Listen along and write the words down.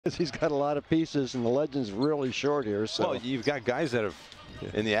He's got a lot of pieces, and the legend's really short here. So. Well, you've got guys that have,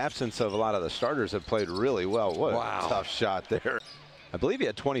 in the absence of a lot of the starters, have played really well. What a tough shot there. I believe he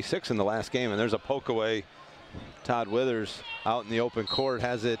had 26 in the last game, and there's a poke away. Todd Withers out in the open court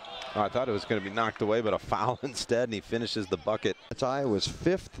has it. Oh, I thought it was going to be knocked away, but a foul instead, and he finishes the bucket. It's Iowa's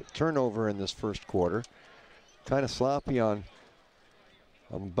 5th turnover in this first quarter. Kind of sloppy on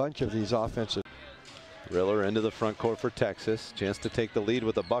a bunch of these offensive. Riller into the front court for Texas. Chance to take the lead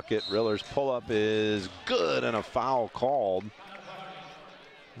with a bucket. Riller's pull-up is good, and a foul called.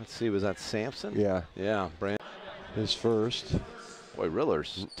 Let's see, was that Sampson? Yeah. Yeah, Brand. His first. Boy,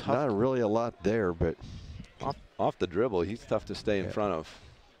 Riller's tough. Not really a lot there, but. Off the dribble, he's tough to stay in front of.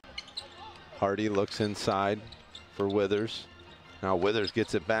 Hardy looks inside for Withers. Now Withers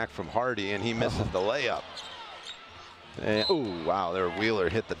gets it back from Hardy, and he misses the layup. And, oh, wow, there Wheeler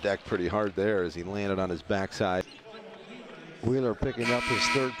hit the deck pretty hard there as he landed on his backside. Wheeler picking up his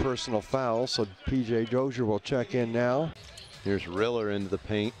 3rd personal foul, so P.J. Dozier will check in now. Here's Riller into the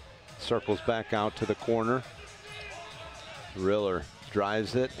paint, circles back out to the corner. Riller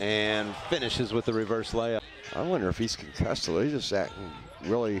drives it and finishes with the reverse layup. I wonder if he's concussed. He's just acting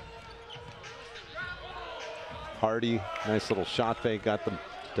really. Hardy, nice little shot fake, got the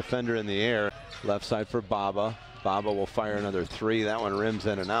defender in the air. Left side for Baba. Baba will fire another 3. That one rims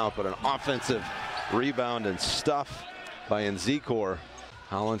in and out, but an offensive rebound and stuff by Nzikor.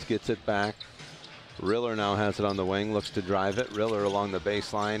 Hollins gets it back. Riller now has it on the wing, looks to drive it. Riller along the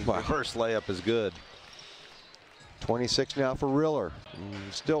baseline. Wow. First layup is good. 26 now for Riller.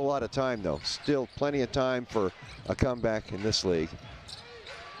 Still a lot of time, though. Still plenty of time for a comeback in this league.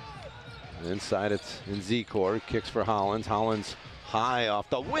 Inside it's Nzikor. Kicks for Hollins. Hollins high off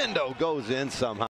the window, goes in somehow.